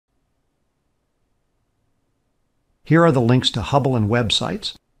Here are the links to Hubble and Webb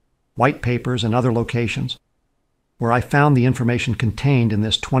sites, white papers, and other locations where I found the information contained in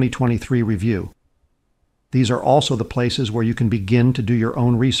this 2023 review. These are also the places where you can begin to do your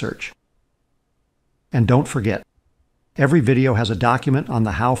own research. And don't forget, every video has a document on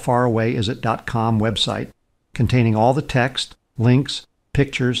the howfarawayisit.com website containing all the text, links,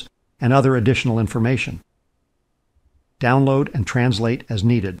 pictures, and other additional information. Download and translate as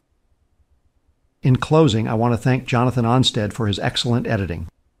needed. In closing, I want to thank Jonathan Onstead for his excellent editing.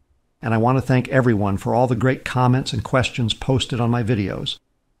 And I want to thank everyone for all the great comments and questions posted on my videos.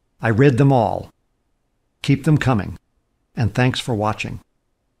 I read them all. Keep them coming. And thanks for watching.